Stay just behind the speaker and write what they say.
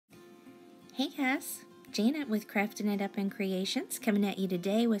Hey guys, Janet with Crafting It Up and Creations coming at you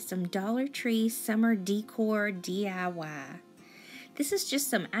today with some Dollar Tree Summer Decor DIY. This is just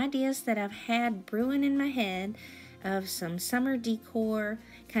some ideas that I've had brewing in my head of some summer decor,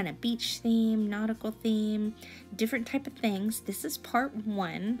 kind of beach theme, nautical theme, different type of things. This is part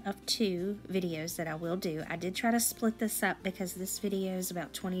 1 of 2 videos that I will do. I did try to split this up because this video is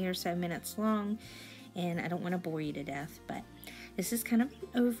about 20 or so minutes long and I don't want to bore you to death, but this is kind of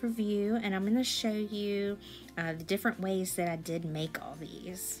an overview, and I'm going to show you the different ways that I did make all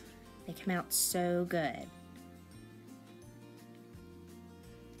these. They come out so good.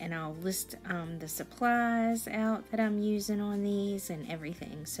 And I'll list the supplies out that I'm using on these and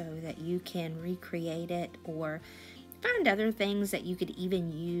everything so that you can recreate it or find other things that you could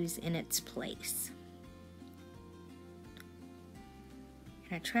even use in its place.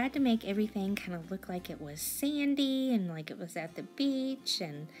 I tried to make everything kind of look like it was sandy and like it was at the beach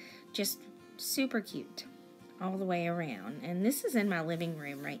and just super cute all the way around. And this is in my living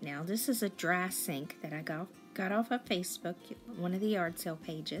room right now. This is a dry sink that I got off of Facebook, one of the yard sale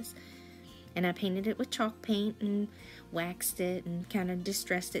pages. And I painted it with chalk paint and waxed it and kind of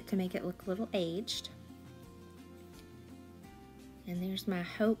distressed it to make it look a little aged. And there's my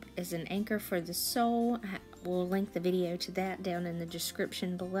hope as an anchor for the soul. We'll link the video to that down in the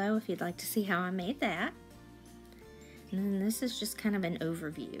description below if you'd like to see how I made that. And then this is just kind of an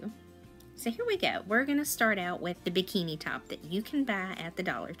overview. So here we go. We're going to start out with the bikini top that you can buy at the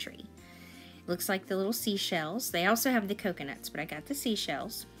Dollar Tree. It looks like the little seashells. They also have the coconuts, but I got the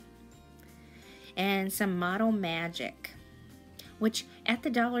seashells. And some Model Magic, which at the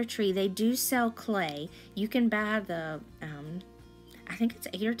Dollar Tree they do sell clay. You can buy the I think it's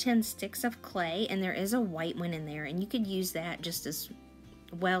 8 or 10 sticks of clay, and there is a white one in there, and you could use that just as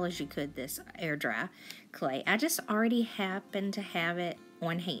well as you could this air dry clay. I just already happen to have it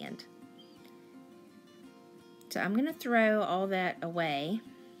on hand. So I'm going to throw all that away,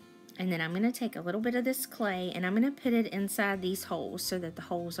 and then I'm going to take a little bit of this clay and I'm going to put it inside these holes so that the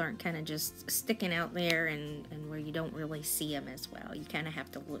holes aren't kind of just sticking out there and where you don't really see them as well. You kind of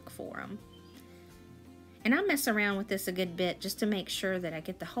have to look for them. And I mess around with this a good bit just to make sure that I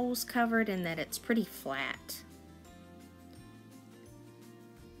get the holes covered and that it's pretty flat.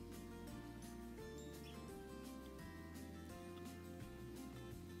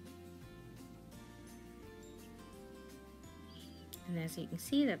 And as you can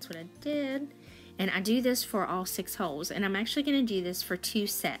see, that's what I did. And I do this for all 6 holes. And I'm actually going to do this for 2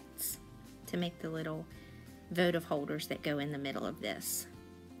 sets to make the little votive holders that go in the middle of this.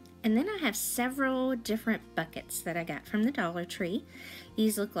 And then I have several different buckets that I got from the Dollar Tree.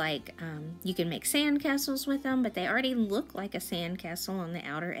 These look like, you can make sandcastles with them, but they already look like a sandcastle on the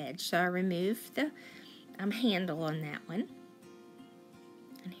outer edge. So I removed the handle on that one.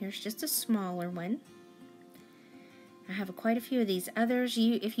 And here's just a smaller one. I have quite a few of these others.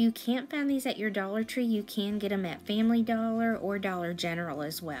 If you can't find these at your Dollar Tree, you can get them at Family Dollar or Dollar General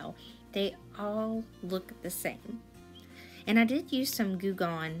as well. They all look the same. And I did use some Goo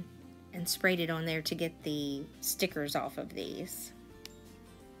Gone and sprayed it on there to get the stickers off of these.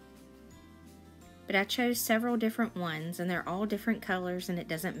 But I chose several different ones, and they're all different colors, and it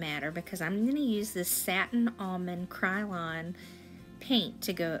doesn't matter because I'm going to use this Satin Almond Krylon paint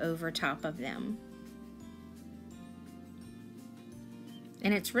to go over top of them.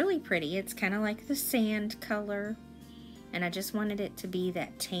 And it's really pretty. It's kind of like the sand color, and I just wanted it to be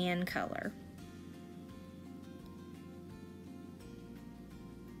that tan color.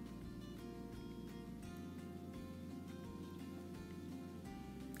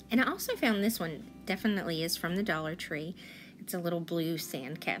 And I also found this one definitely is from the Dollar Tree. It's a little blue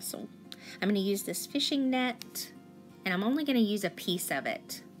sandcastle. I'm going to use this fishing net, and I'm only going to use a piece of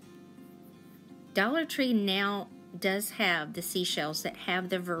it. Dollar Tree now does have the seashells that have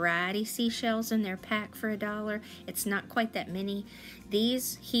the variety seashells in their pack for $1. It's not quite that many.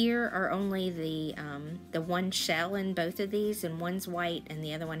 These here are only the one shell in both of these, and one's white and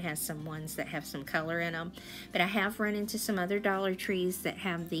the other one has some ones that have some color in them. But I have run into some other Dollar Trees that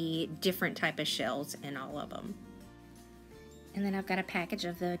have the different type of shells in all of them. And then I've got a package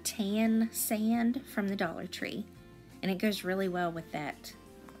of the tan sand from the Dollar Tree, and it goes really well with that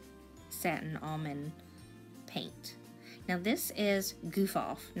Satin Almond paint. Now this is Goof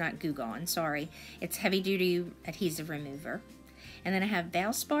Off, not Goo Gone, sorry. It's heavy duty adhesive remover. And then I have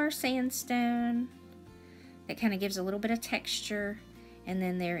Valspar Sandstone that kind of gives a little bit of texture. And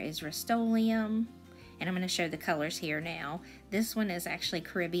then there is Rust-Oleum, and I'm going to show the colors here now. This one is actually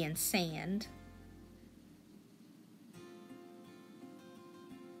Caribbean Sand.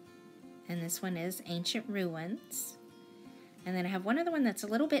 And this one is Ancient Ruins. And then I have one other one that's a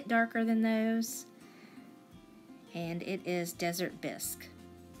little bit darker than those, and it is Desert Bisque.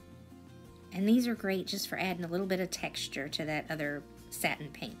 And these are great just for adding a little bit of texture to that other satin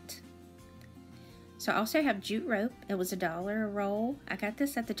paint. So I also have jute rope. It was $1 a roll. I got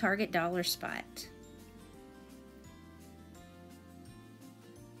this at the Target dollar spot.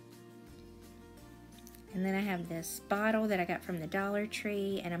 And then I have this bottle that I got from the Dollar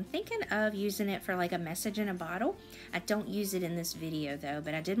Tree, and I'm thinking of using it for like a message in a bottle. I don't use it in this video though,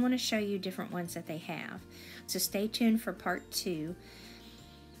 but I did want to show you different ones that they have. So stay tuned for part 2.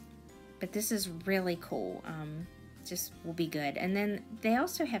 But this is really cool. Just will be good. And then they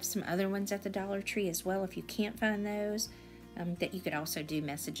also have some other ones at the Dollar Tree as well, if you can't find those, that you could also do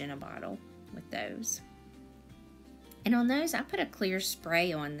message in a bottle with those. And on those, I put a clear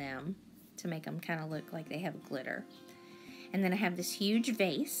spray on them to make them kind of look like they have glitter. And then I have this huge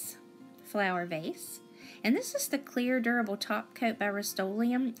vase, flower vase. And this is the clear durable top coat by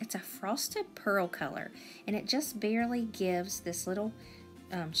Rust-Oleum. It's a frosted pearl color, and it just barely gives this little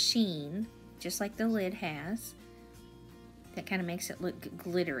sheen, just like the lid has, that kind of makes it look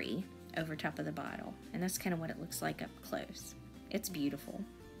glittery over top of the bottle. And that's kind of what it looks like up close. It's beautiful.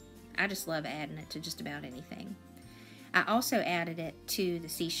 I just love adding it to just about anything. I also added it to the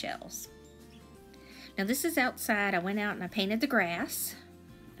seashells. Now this is outside. I went out and I painted the grass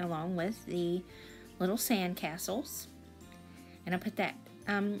along with the little sand castles. And I put that,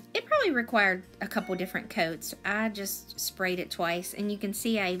 it probably required a couple different coats. I just sprayed it twice, and you can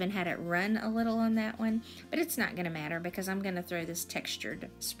see I even had it run a little on that one, but it's not going to matter because I'm going to throw this textured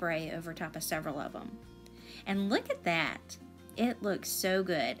spray over top of several of them. And look at that. It looks so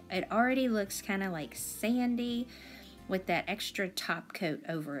good. It already looks kind of like sandy with that extra top coat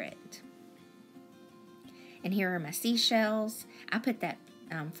over it. And here are my seashells. I put that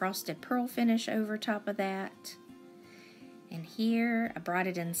frosted pearl finish over top of that. And here I brought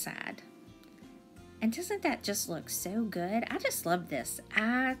it inside. And doesn't that just look so good? I just love this.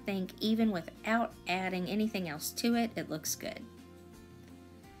 I think even without adding anything else to it, it looks good.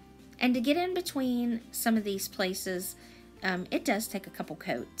 And to get in between some of these places, it does take a couple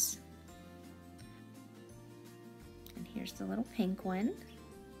coats. And here's the little pink one.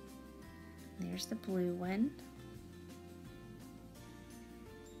 There's the blue one.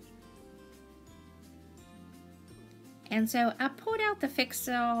 And so I pulled out the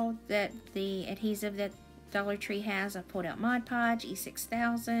Fix-All, that the adhesive that Dollar Tree has. I pulled out Mod Podge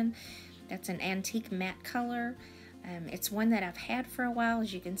E6000. That's an antique matte color. It's one that I've had for a while.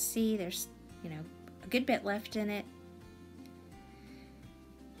 As you can see, there's, you know, a good bit left in it.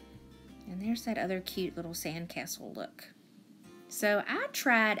 And there's that other cute little sandcastle look. So I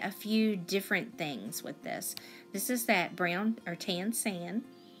tried a few different things with this. This is that brown or tan sand.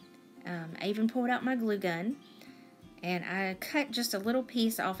 I even pulled out my glue gun, and I cut just a little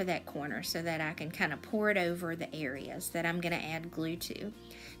piece off of that corner so that I can kind of pour it over the areas that I'm going to add glue to.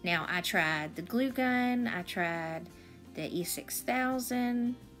 Now I tried the glue gun, I tried the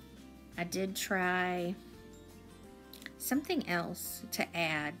E6000, I did try something else to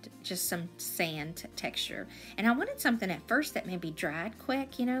add just some sand texture. And I wanted something at first that maybe dried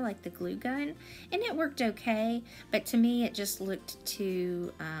quick, you know, like the glue gun. And it worked okay, but to me it just looked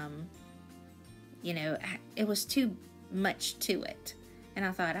too, you know, it was too much to it. And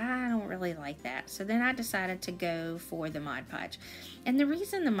I thought, I don't really like that. So then I decided to go for the Mod Podge. And the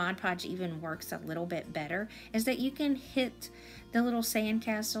reason the Mod Podge even works a little bit better is that you can hit the little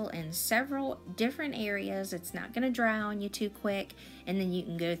sandcastle in several different areas. It's not going to dry on you too quick. And then you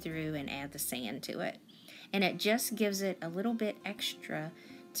can go through and add the sand to it. And it just gives it a little bit extra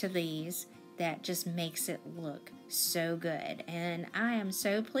to these that just makes it look so good. And I am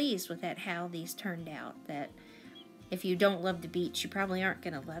so pleased with how these turned out, that if you don't love the beach, you probably aren't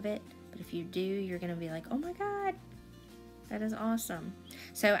going to love it. But if you do, you're going to be like, oh my God, that is awesome.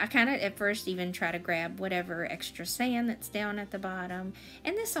 So I kind of at first even try to grab whatever extra sand that's down at the bottom.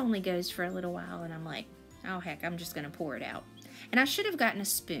 And this only goes for a little while. And I'm like, oh heck, I'm just going to pour it out. And I should have gotten a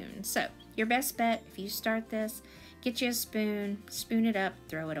spoon. So your best bet, if you start this, get you a spoon, spoon it up,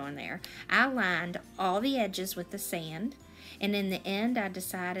 throw it on there. I lined all the edges with the sand. And in the end, I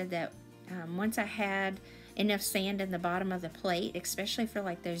decided that once I had enough sand in the bottom of the plate, especially for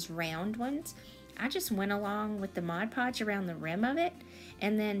like those round ones, I just went along with the Mod Podge around the rim of it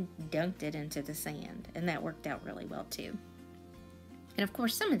and then dunked it into the sand, and that worked out really well too. And of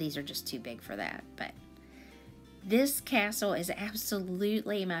course some of these are just too big for that, but this castle is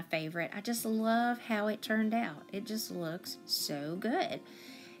absolutely my favorite. I just love how it turned out. It just looks so good.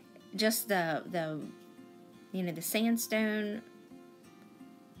 Just the you know, the sandstone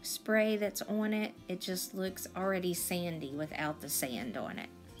spray that's on it, it just looks already sandy without the sand on it.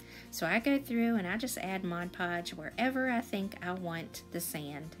 So I go through and I just add Mod Podge wherever I think I want the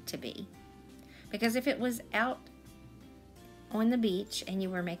sand to be. Because if it was out on the beach and you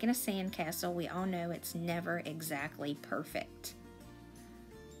were making a sand castle, we all know it's never exactly perfect.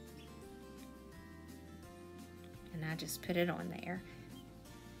 And I just put it on there.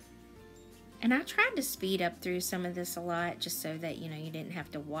 And I tried to speed up through some of this a lot just so that, you know, you didn't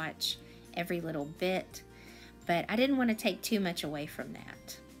have to watch every little bit. But I didn't want to take too much away from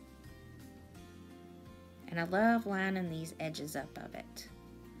that. And I love lining these edges up of it.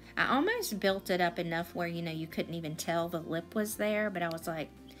 I almost built it up enough where, you know, you couldn't even tell the lip was there, but I was like,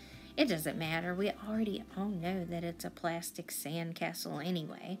 it doesn't matter. We already all know that it's a plastic sand castle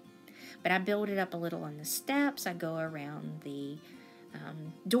anyway. But I build it up a little on the steps. I go around the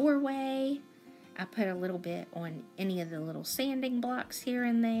doorway. I put a little bit on any of the little sanding blocks here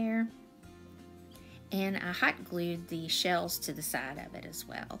and there. And I hot glued the shells to the side of it as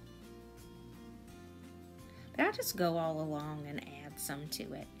well. But I just go all along and add some to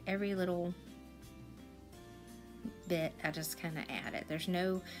it. Every little bit, I just kind of add it. There's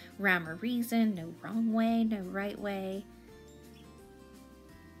no rhyme or reason, no wrong way, no right way.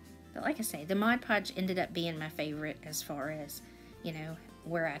 But like I say, the Mod Podge ended up being my favorite as far as, you know,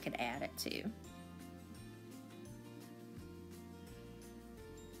 where I could add it to.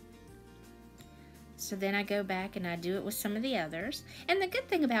 So then I go back and I do it with some of the others. And the good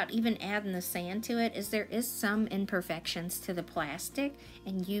thing about even adding the sand to it is there is some imperfections to the plastic,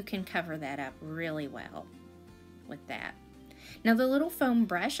 and you can cover that up really well with that. Now the little foam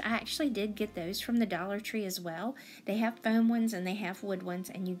brush, I actually did get those from the Dollar Tree as well. They have foam ones and they have wood ones,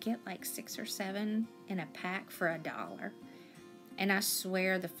 and you get like 6 or 7 in a pack for $1. And I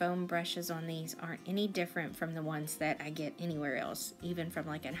swear the foam brushes on these aren't any different from the ones that I get anywhere else, even from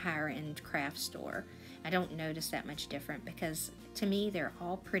like a higher end craft store. I don't notice that much different because to me they're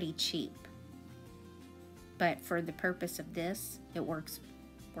all pretty cheap. But for the purpose of this, it works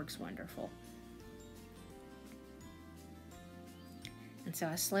wonderful. And so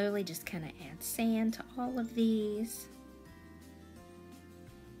I slowly just kind of add sand to all of these.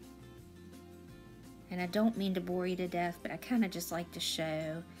 And I don't mean to bore you to death, but I kind of just like to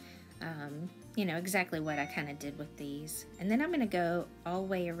show, you know, exactly what I kind of did with these. And then I'm going to go all the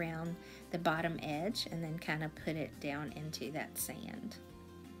way around the bottom edge and then kind of put it down into that sand.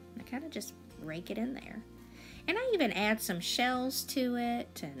 I kind of just rake it in there. And I even add some shells to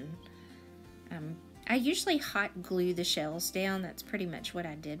it. And I usually hot glue the shells down. That's pretty much what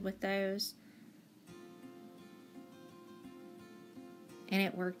I did with those. And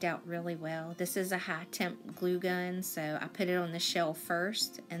it worked out really well. This is a high temp glue gun, so I put it on the shell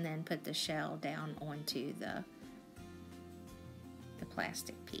first and then put the shell down onto the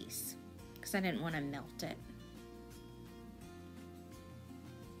plastic piece because I didn't want to melt it.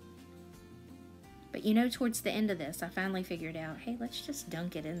 But you know, towards the end of this, I finally figured out, hey, let's just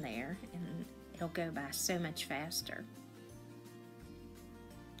dunk it in there and it'll go by so much faster.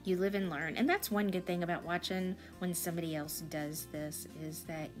 You live and learn. And that's one good thing about watching when somebody else does this, is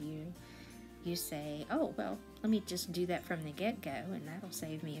that you say, oh, well, let me just do that from the get-go, and that'll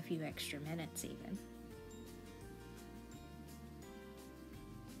save me a few extra minutes even.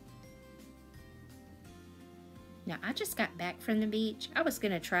 Now, I just got back from the beach. I was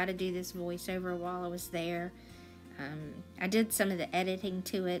going to try to do this voiceover while I was there. I did some of the editing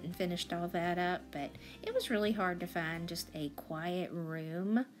to it and finished all that up, but it was really hard to find just a quiet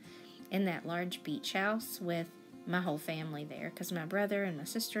room in that large beach house with my whole family there, because my brother and my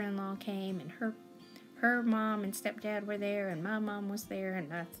sister-in-law came, and her mom and stepdad were there, and my mom was there, and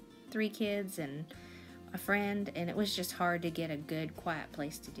my 3 kids and a friend, and it was just hard to get a good quiet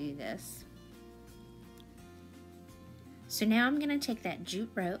place to do this. So now I'm going to take that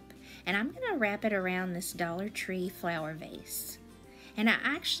jute rope and I'm going to wrap it around this Dollar Tree flower vase. And I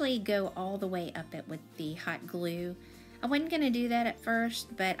actually go all the way up it with the hot glue. I wasn't going to do that at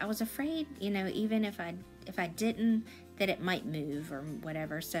first, but I was afraid, you know, even if I didn't, that it might move or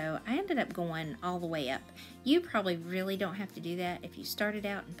whatever. So I ended up going all the way up. You probably really don't have to do that. If you started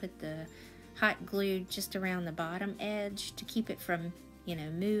out and put the hot glue just around the bottom edge to keep it from, you know,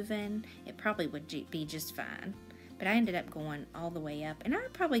 moving, it probably would be just fine. But I ended up going all the way up, and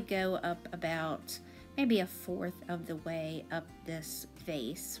I'd probably go up about maybe 1/4 of the way up this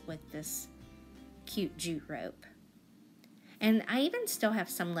vase with this cute jute rope. And I even still have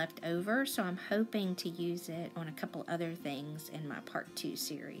some left over, so I'm hoping to use it on a couple other things in my part 2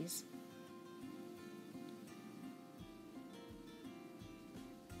 series.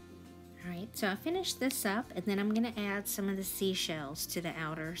 Alright, so I finished this up, and then I'm going to add some of the seashells to the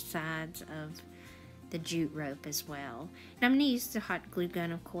outer sides of the jute rope as well. And I'm going to use the hot glue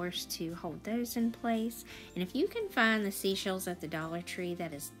gun, of course, to hold those in place. And if you can find the seashells at the Dollar Tree,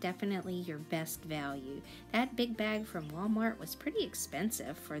 that is definitely your best value. That big bag from Walmart was pretty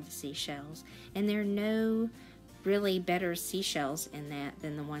expensive for the seashells, and there are no really better seashells in that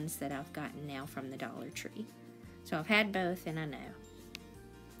than the ones that I've gotten now from the Dollar Tree. So I've had both, and I know.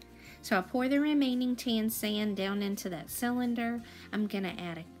 So I'll pour the remaining tan sand down into that cylinder. I'm going to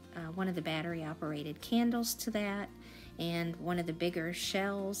add one of the battery operated candles to that, and one of the bigger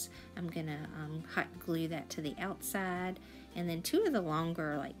shells. I'm going to hot glue that to the outside, and then two of the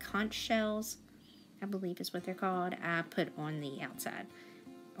longer like conch shells, I believe is what they're called, I put on the outside,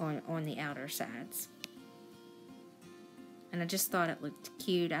 or on the outer sides. And I just thought it looked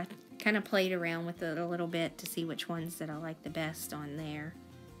cute. I kind of played around with it a little bit to see which ones that I like the best on there.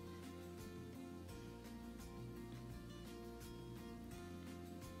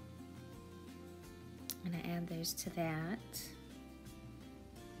 I'm going to add those to that.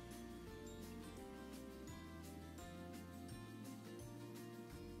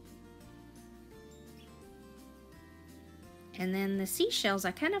 And then the seashells,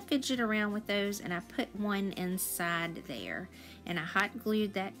 I kind of fidget around with those, and I put one inside there, and I hot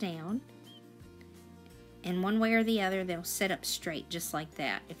glued that down. And one way or the other, they'll sit up straight just like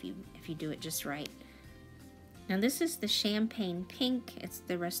that if you do it just right. Now this is the champagne pink. It's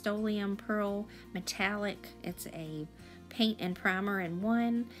the Rust-Oleum Pearl Metallic. It's a paint and primer in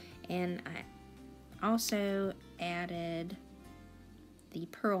one, and I also added the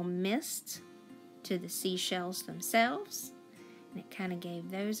pearl mist to the seashells themselves. And it kind of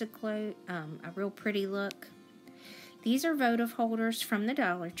gave those a real pretty look. These are votive holders from the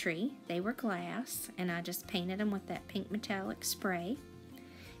Dollar Tree. They were glass, and I just painted them with that pink metallic spray.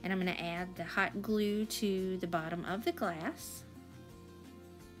 And I'm going to add the hot glue to the bottom of the glass,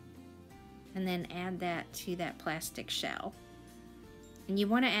 and then add that to that plastic shell. And you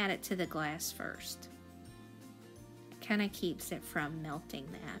want to add it to the glass first. It kind of keeps it from melting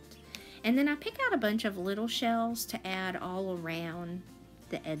that. And then I pick out a bunch of little shells to add all around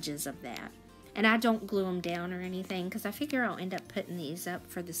the edges of that. And I don't glue them down or anything, because I figure I'll end up putting these up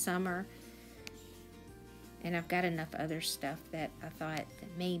for the summer. And I've got enough other stuff that I thought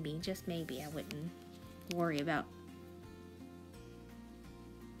that maybe, just maybe, I wouldn't worry about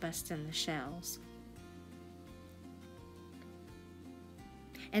busting the shells.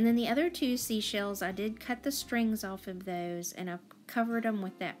 And then the other two seashells, I did cut the strings off of those, and I've covered them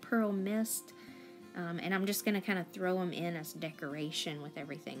with that pearl mist. And I'm just going to kind of throw them in as decoration with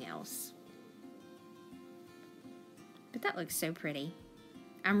everything else. But that looks so pretty.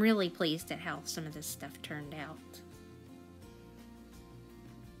 I'm really pleased at how some of this stuff turned out.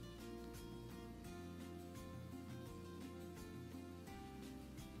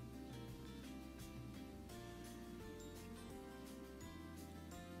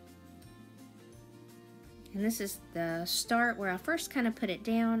 And this is the start where I first kind of put it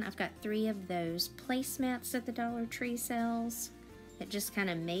down. I've got 3 of those placemats that the Dollar Tree sells. It just kind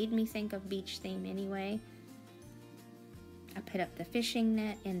of made me think of beach theme anyway. I put up the fishing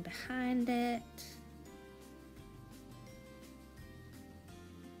net in behind it.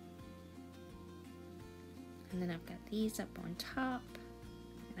 And then I've got these up on top.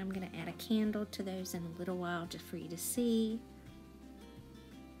 And I'm going to add a candle to those in a little while just for you to see.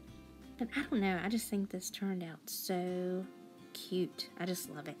 And I don't know, I just think this turned out so cute. I just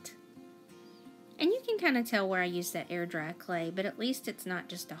love it. And you can kind of tell where I used that air dry clay, but at least it's not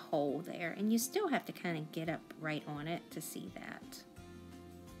just a hole there. And you still have to kind of get up right on it to see that.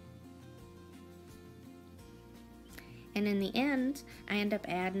 And in the end, I end up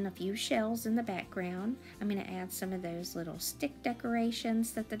adding a few shells in the background. I'm going to add some of those little stick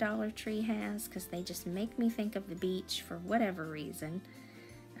decorations that the Dollar Tree has, because they just make me think of the beach for whatever reason.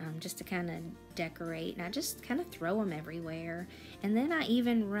 Just to kind of decorate, and I just kind of throw them everywhere. And then I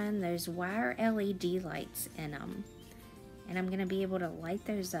even run those wire LED lights in them, and I'm going to be able to light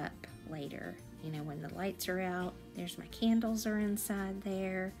those up later. You know, when the lights are out, there's my candles are inside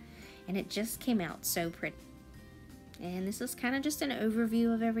there, and it just came out so pretty. And this is kind of just an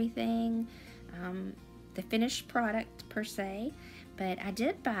overview of everything, the finished product per se. But I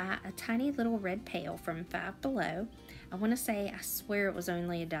did buy a tiny little red pail from Five Below. I want to say, I swear it was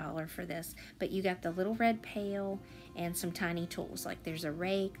only $1 for this, but you got the little red pail and some tiny tools. Like there's a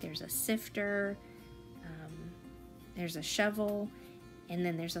rake, there's a sifter, there's a shovel, and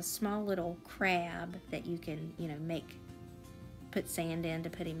then there's a small little crab that you can, you know, put sand in to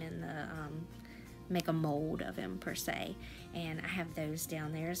put him in the make a mold of him per se. And I have those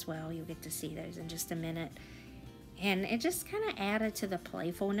down there as well. You'll get to see those in just a minute. And it just kind of added to the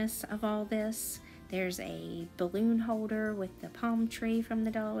playfulness of all this. There's a balloon holder with the palm tree from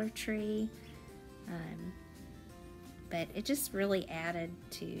the Dollar Tree. But it just really added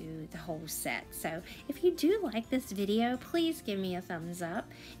to the whole set. So if you do like this video, please give me a thumbs up.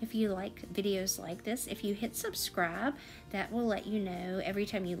 If you like videos like this, if you hit subscribe, that will let you know every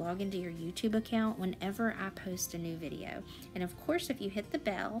time you log into your YouTube account whenever I post a new video. And of course, if you hit the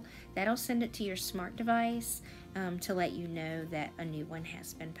bell, that'll send it to your smart device to let you know that a new one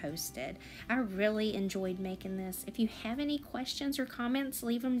has been posted. I really enjoyed making this. If you have any questions or comments,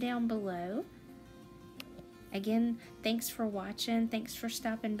 leave them down below. Again, thanks for watching. Thanks for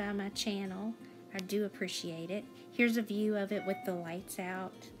stopping by my channel. I do appreciate it. Here's a view of it with the lights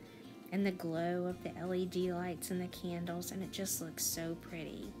out and the glow of the LED lights and the candles, and it just looks so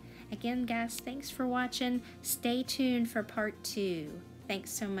pretty. Again, guys, thanks for watching. Stay tuned for part 2.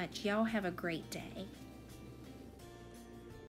 Thanks so much. Y'all have a great day.